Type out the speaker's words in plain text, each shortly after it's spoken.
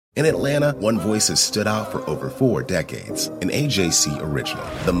In Atlanta, one voice has stood out for over 4 decades. An AJC original,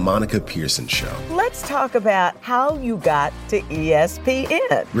 The Monica Pearson Show. Let's talk about how you got to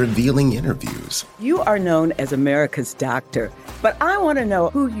ESPN. Revealing interviews. You are known as America's doctor, but I want to know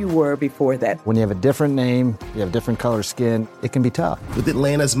who you were before that. When you have a different name, you have different color skin, it can be tough. With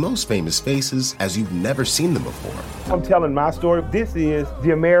Atlanta's most famous faces as you've never seen them before. I'm telling my story. This is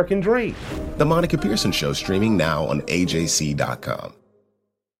the American dream. The Monica Pearson Show, streaming now on AJC.com.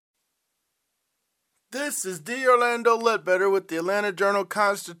 This is D. Orlando Ledbetter with the Atlanta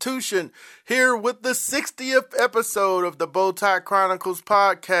Journal-Constitution, here with the 60th episode of the Bowtie Chronicles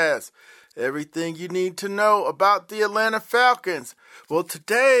podcast. Everything you need to know about the Atlanta Falcons. Well,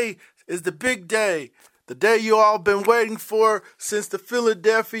 today is the big day, the day you all been waiting for since the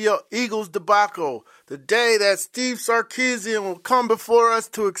Philadelphia Eagles debacle. The day that Steve Sarkisian will come before us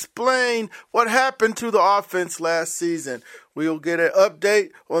to explain what happened to the offense last season. We'll get an update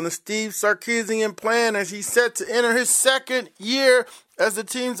on the Steve Sarkisian plan as he's set to enter his second year as the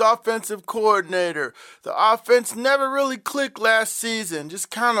team's offensive coordinator. The offense never really clicked last season,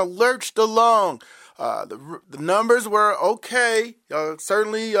 just kind of lurched along. The numbers were okay.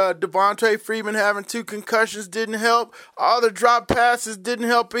 Certainly Devontae Freeman having 2 concussions didn't help. All the drop passes didn't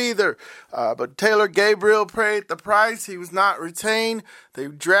help either. But Taylor Gabriel paid the price. He was not retained. They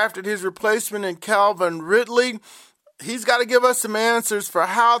drafted his replacement in Calvin Ridley. He's got to give us some answers for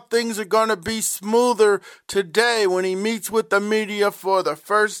how things are going to be smoother today when he meets with the media for the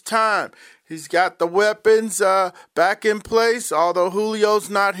first time. He's got the weapons back in place, although Julio's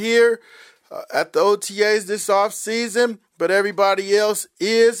not here at the OTAs this offseason, but everybody else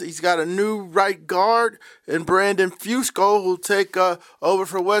is. He's got a new right guard in Brandon Fusco, who'll take over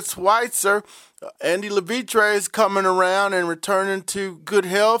for Wes Schweitzer. Andy Levitre is coming around and returning to good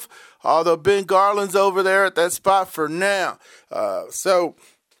health, although Ben Garland's over there at that spot for now. So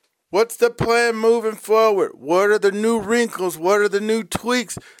what's the plan moving forward? What are the new wrinkles? What are the new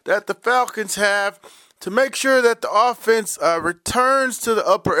tweaks that the Falcons have to make sure that the offense returns to the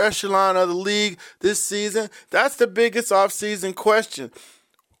upper echelon of the league this season? That's the biggest offseason question.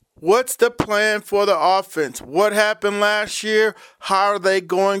 What's the plan for the offense? What happened last year? How are they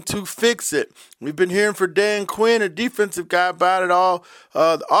going to fix it? We've been hearing from Dan Quinn, a defensive guy, about it all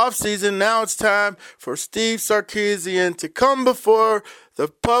the offseason. Now it's time for Steve Sarkisian to come before the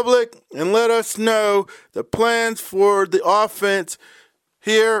public and let us know the plans for the offense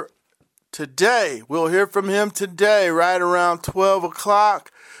here today. We'll hear from him today right around 12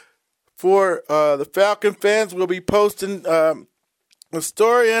 o'clock. For the Falcon fans, we'll be posting a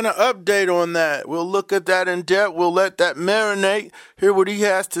story and an update on that. We'll look at that in depth. We'll let that marinate, hear what he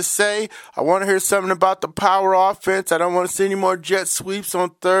has to say. I want to hear something about the power offense. I don't want to see any more jet sweeps on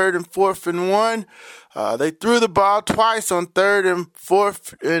 3rd and 4th and 1. They threw the ball twice on 3rd and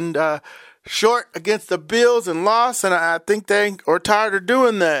 4th and short against the Bills and lost, and I think they are tired of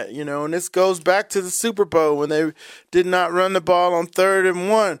doing that, and this goes back to the Super Bowl when they did not run the ball on 3rd and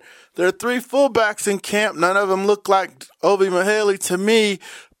 1. There are 3 fullbacks in camp. None of them look like Obi Mahaley to me,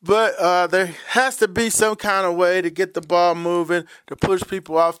 but there has to be some kind of way to get the ball moving, to push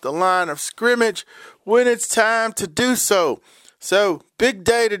people off the line of scrimmage when it's time to do so. So, big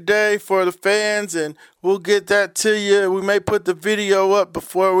day today for the fans, and we'll get that to you. We may put the video up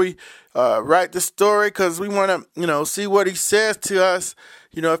before we write the story because we want to, see what he says to us,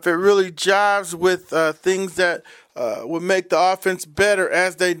 if it really jives with things that would make the offense better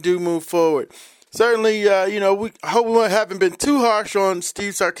as they do move forward. Certainly, we hope we haven't been too harsh on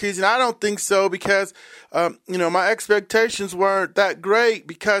Steve Sarkisian. I don't think so because, my expectations weren't that great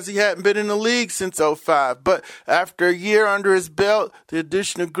because he hadn't been in the league since 2005. But after a year under his belt, the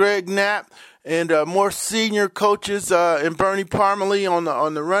addition of Greg Knapp and more senior coaches in Bernie Parmalee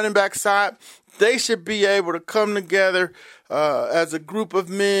on the running back side, they should be able to come together as a group of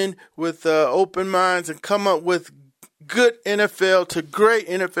men with open minds and come up with good NFL to great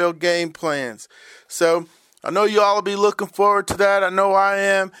NFL game plans. So I know you all will be looking forward to that. I know I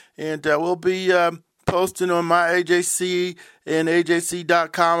am. And we'll be posting on my AJC and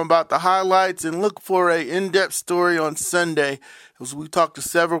AJC.com about the highlights, and look for a in-depth story on Sunday as we talk to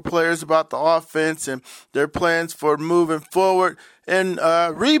several players about the offense and their plans for moving forward and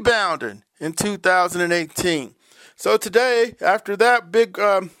rebounding in 2018. So today, after that big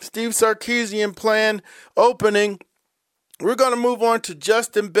Steve Sarkisian plan opening, we're going to move on to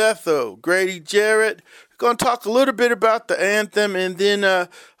Justin Bethel, Grady Jarrett. We're going to talk a little bit about the anthem and then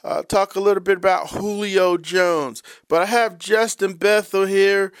talk a little bit about Julio Jones. But I have Justin Bethel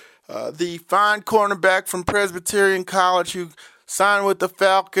here, the fine cornerback from Presbyterian College who signed with the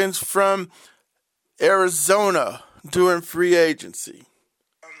Falcons from Arizona during free agency.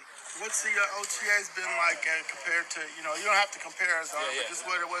 What's the OTAs been like compared to, you don't have to compare us on, but just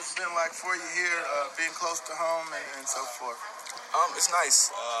what it's been like for you here, being close to home and so forth? It's nice.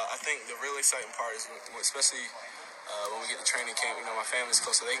 I think the really exciting part is, especially when we get to training camp, my family's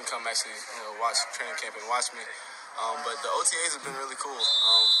close, so they can come actually, watch training camp and watch me. But the OTAs have been really cool.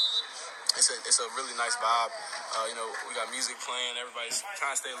 It's a really nice vibe. We got music playing. Everybody's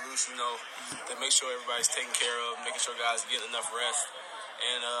trying to stay loose, to make sure everybody's taken care of, making sure guys get enough rest.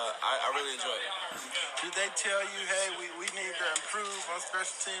 And I really enjoy it. Did they tell you, hey, we need to improve on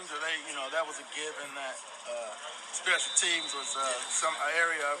special teams, or that was a given that special teams was some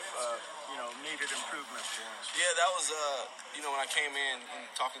area of needed improvement for them? Yeah, that was when I came in and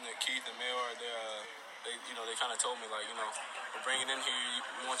talking to Keith and Mayor, they kind of told me, like, we're bringing in here,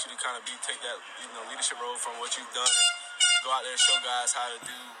 we want you to kind of take that leadership role from what you've done and go out there and show guys how to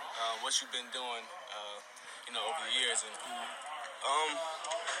do what you've been doing over the years.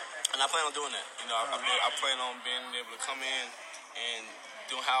 And I plan on doing that. I plan on being able to come in and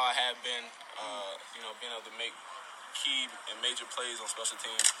doing how I have been, being able to make key and major plays on special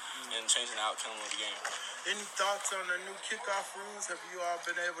teams and changing the outcome of the game. Any thoughts on the new kickoff rules? Have you all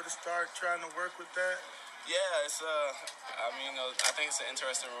been able to start trying to work with that? Yeah, it's I think it's an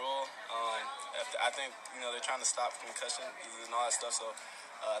interesting rule. I think they're trying to stop concussion and all that stuff. So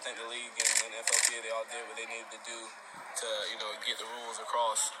I think the league and the NFLPA, they all did what they needed to do to get the rules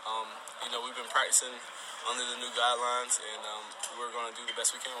across. We've been practicing under the new guidelines, and we're going to do the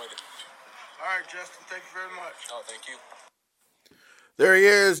best we can with it. All right, Justin, thank you very much. Oh, thank you. There he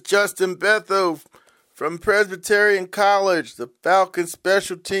is, Justin Betho from Presbyterian College, the Falcons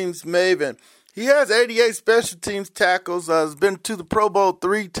special teams maven. He has 88 special teams tackles, has been to the Pro Bowl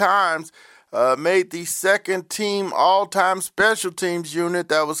 3 times, made the second team all-time special teams unit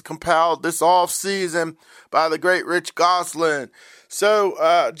that was compiled this offseason by the great Rich Gosselin.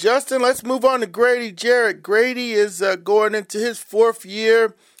 So, Justin, let's move on to Grady Jarrett. Grady is going into his 4th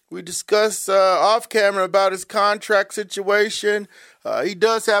year. We discussed off camera about his contract situation. He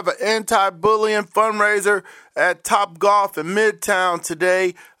does have an anti-bullying fundraiser at Top Golf in Midtown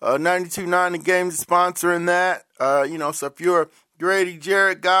today. 92.9 The Game is sponsoring that. So if you're a Grady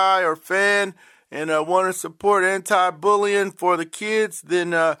Jarrett guy or fan and want to support anti-bullying for the kids,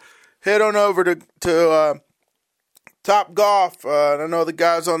 then head on over to Top Golf. I know the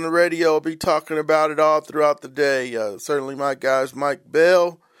guys on the radio will be talking about it all throughout the day. Certainly my guys, Mike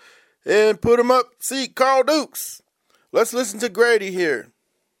Bell. And put him up, see Carl Dukes. Let's listen to Grady here.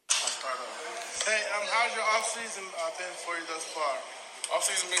 Hey, how's your off-season been for you thus far?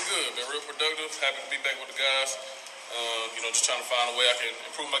 Off-season been good. Been real productive. Happy to be back with the guys. Just trying to find a way I can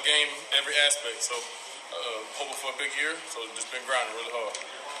improve my game every aspect. So, hoping for a big year. So, just been grinding really hard.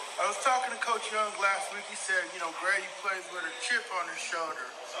 I was talking to Coach Young last week. He said, Grady plays with a chip on his shoulder.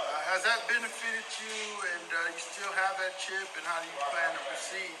 Has that benefited you, and you still have that chip, and how do you plan to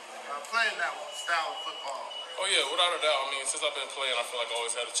proceed playing that style of football? Oh, yeah, without a doubt. Since I've been playing, I feel like I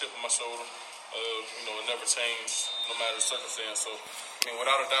always had a chip on my shoulder. It never changed, no matter the circumstance. So,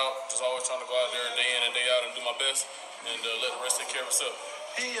 without a doubt, just always trying to go out there day in and day out and do my best and let the rest take care of itself.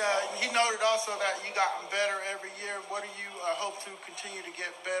 He noted also that you gotten better every year. What do you hope to continue to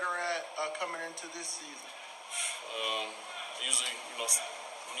get better at coming into this season? Usually,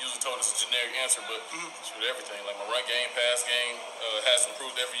 I'm usually told it's a generic answer, but it's with everything. Like my run game, pass game has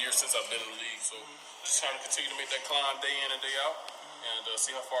improved every year since I've been in the league. So just trying to continue to make that climb day in and day out and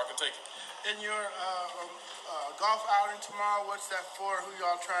see how far I can take it. In your golf outing tomorrow, what's that for? Who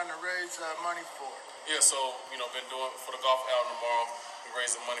y'all trying to raise money for? Yeah, so, been doing for the golf outing tomorrow. We're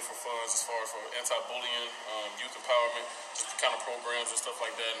raising money for funds as far as for anti-bullying, youth empowerment, just the kind of programs and stuff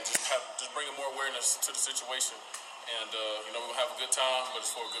like that, and just bringing more awareness to the situation. And, we're going to have a good time, but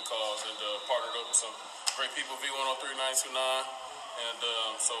it's for a good cause. And partnered up with some great people, V103-929. And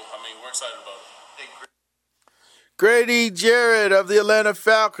we're excited about it. Grady Jarrett of the Atlanta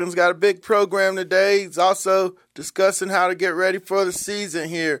Falcons got a big program today. He's also discussing how to get ready for the season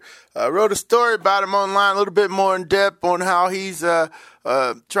here. Wrote a story about him online, a little bit more in depth on how he's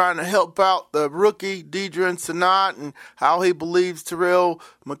trying to help out the rookie Deidre Sanat and how he believes Terrell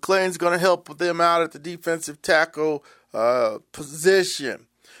McClain's going to help them out at the defensive tackle position.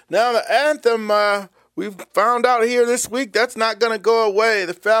 Now the anthem, we've found out here this week that's not going to go away.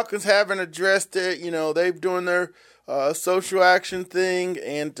 The Falcons haven't addressed it. They've doing their social action thing,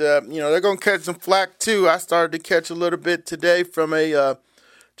 and they're going to catch some flack too. I started to catch a little bit today from a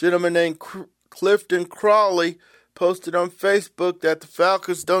gentleman named Clifton Crawley, posted on Facebook that the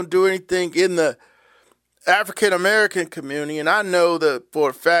Falcons don't do anything in the African-American community, and I know that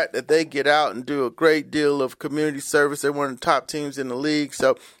for a fact that they get out and do a great deal of community service. They're one of the top teams in the league,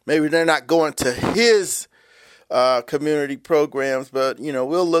 so maybe they're not going to his community programs, but,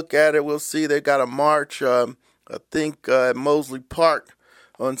 we'll look at it. We'll see. They got a march, I think, at Mosley Park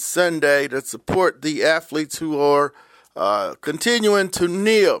on Sunday to support the athletes who are continuing to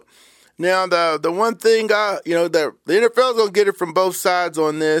kneel. Now, the one thing, the NFL is going to get it from both sides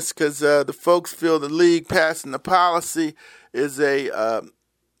on this because the folks feel the league passing the policy is a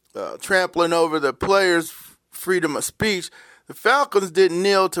trampling over the players' freedom of speech. The Falcons didn't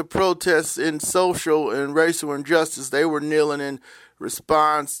kneel to protest in social and racial injustice. They were kneeling in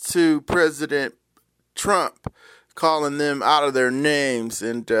response to President Trump calling them out of their names,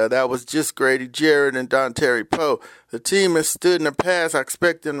 and that was just Grady Jarrett and Dontari Poe. The team has stood in the past. I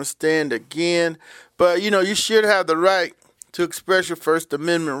expect them to stand again. But, you should have the right to express your First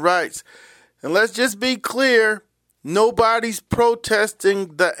Amendment rights. And let's just be clear, nobody's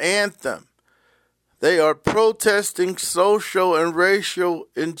protesting the anthem. They are protesting social and racial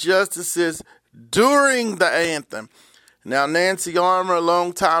injustices during the anthem. Now, Nancy Armour, a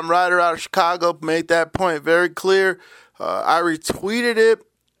longtime writer out of Chicago, made that point very clear. I retweeted it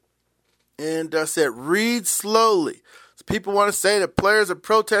and said, read slowly. So people want to say that players are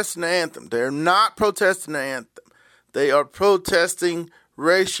protesting the anthem. They're not protesting the anthem. They are protesting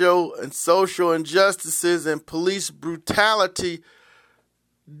racial and social injustices and police brutality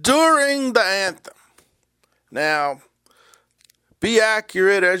during the anthem. Now, be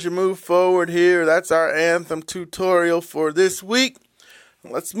accurate as you move forward here. That's our anthem tutorial for this week.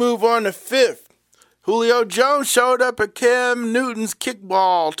 Let's move on to fifth. Julio Jones showed up at Cam Newton's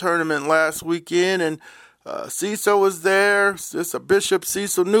kickball tournament last weekend, and Cecil was there. Bishop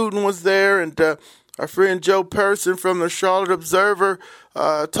Cecil Newton was there, and our friend Joe Person from the Charlotte Observer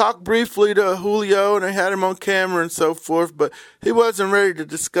talked briefly to Julio, and they had him on camera and so forth, but he wasn't ready to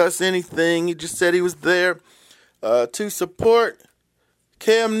discuss anything. He just said he was there to support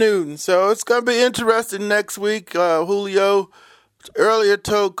Cam Newton. So it's going to be interesting next week. Julio earlier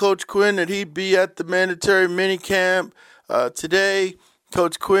told Coach Quinn that he'd be at the mandatory minicamp today.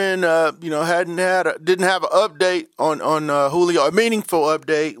 Coach Quinn, didn't have an update on Julio, a meaningful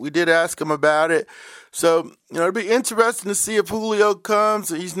update. We did ask him about it. So, it'll be interesting to see if Julio comes.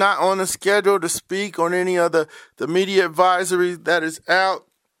 He's not on the schedule to speak on any of the media advisory that is out.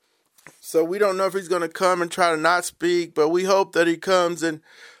 So we don't know if he's going to come and try to not speak, but we hope that he comes and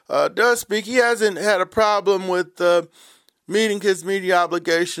does speak. He hasn't had a problem with meeting his media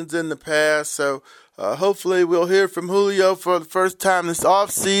obligations in the past, so hopefully we'll hear from Julio for the first time this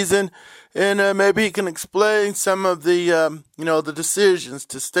offseason, and maybe he can explain some of the, the decisions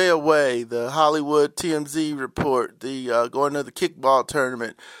to stay away, the Hollywood TMZ report, the going to the kickball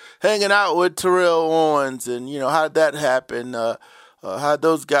tournament, hanging out with Terrell Owens, and, how did that happen? How'd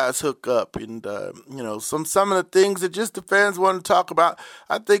those guys hook up? And, some of the things that just the fans want to talk about.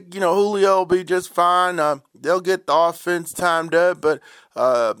 I think, Julio will be just fine. They'll get the offense timed up, but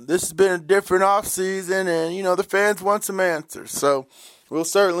this has been a different offseason, and, the fans want some answers. So we'll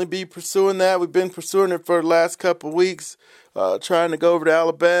certainly be pursuing that. We've been pursuing it for the last couple of weeks, trying to go over to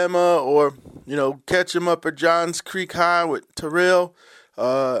Alabama or, catch him up at Johns Creek High with Terrell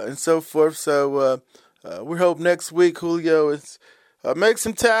and so forth. So we hope next week Julio is make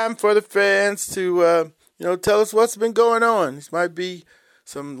some time for the fans to, tell us what's been going on. This might be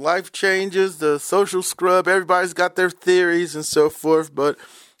some life changes, the social scrub. Everybody's got their theories and so forth, but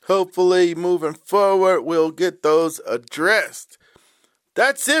hopefully moving forward, we'll get those addressed.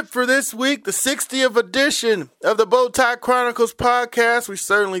 That's it for this week, the 60th edition of the Bowtie Chronicles podcast. We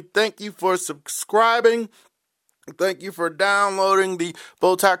certainly thank you for subscribing. Thank you for downloading the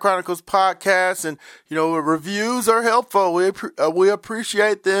Bowtie Chronicles podcast, and reviews are helpful. We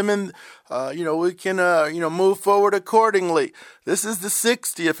appreciate them, and we can move forward accordingly. This is the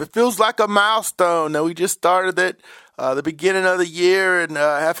 60th. It feels like a milestone. Now we just started it the beginning of the year, and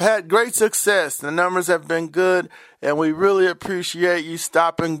have had great success. The numbers have been good, and we really appreciate you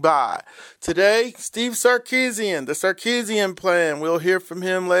stopping by. Today, Steve Sarkisian, the Sarkisian plan. We'll hear from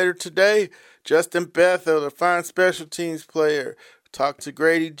him later today. Justin Bethel, the fine special teams player, talked to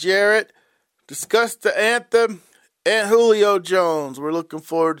Grady Jarrett, discussed the anthem, and Julio Jones. We're looking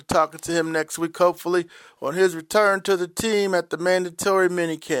forward to talking to him next week, hopefully, on his return to the team at the mandatory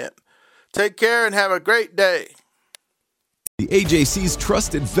minicamp. Take care and have a great day. The AJC's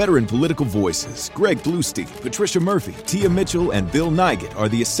trusted veteran political voices, Greg Bluestein, Patricia Murphy, Tia Mitchell, and Bill Nygut, are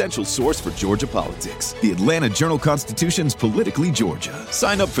the essential source for Georgia politics. The Atlanta Journal-Constitution's Politically Georgia.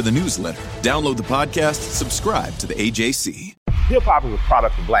 Sign up for the newsletter, download the podcast, subscribe to the AJC. Hip-hop is a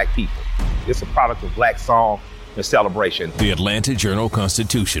product of black people. It's a product of Black song and celebration. The Atlanta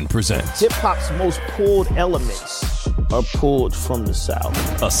Journal-Constitution presents hip-hop's most pulled elements are pulled from the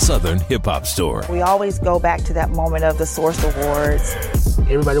South. A Southern hip-hop story. We always go back to that moment of the Source Awards.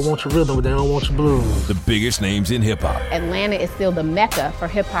 Everybody wants your rhythm, but they don't want your blues. The biggest names in hip-hop. Atlanta is still the mecca for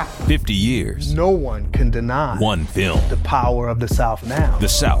hip-hop. 50 years. No one can deny one film. The power of the South now. The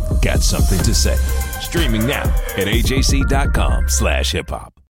South got something to say. Streaming now at ajc.com/hiphop.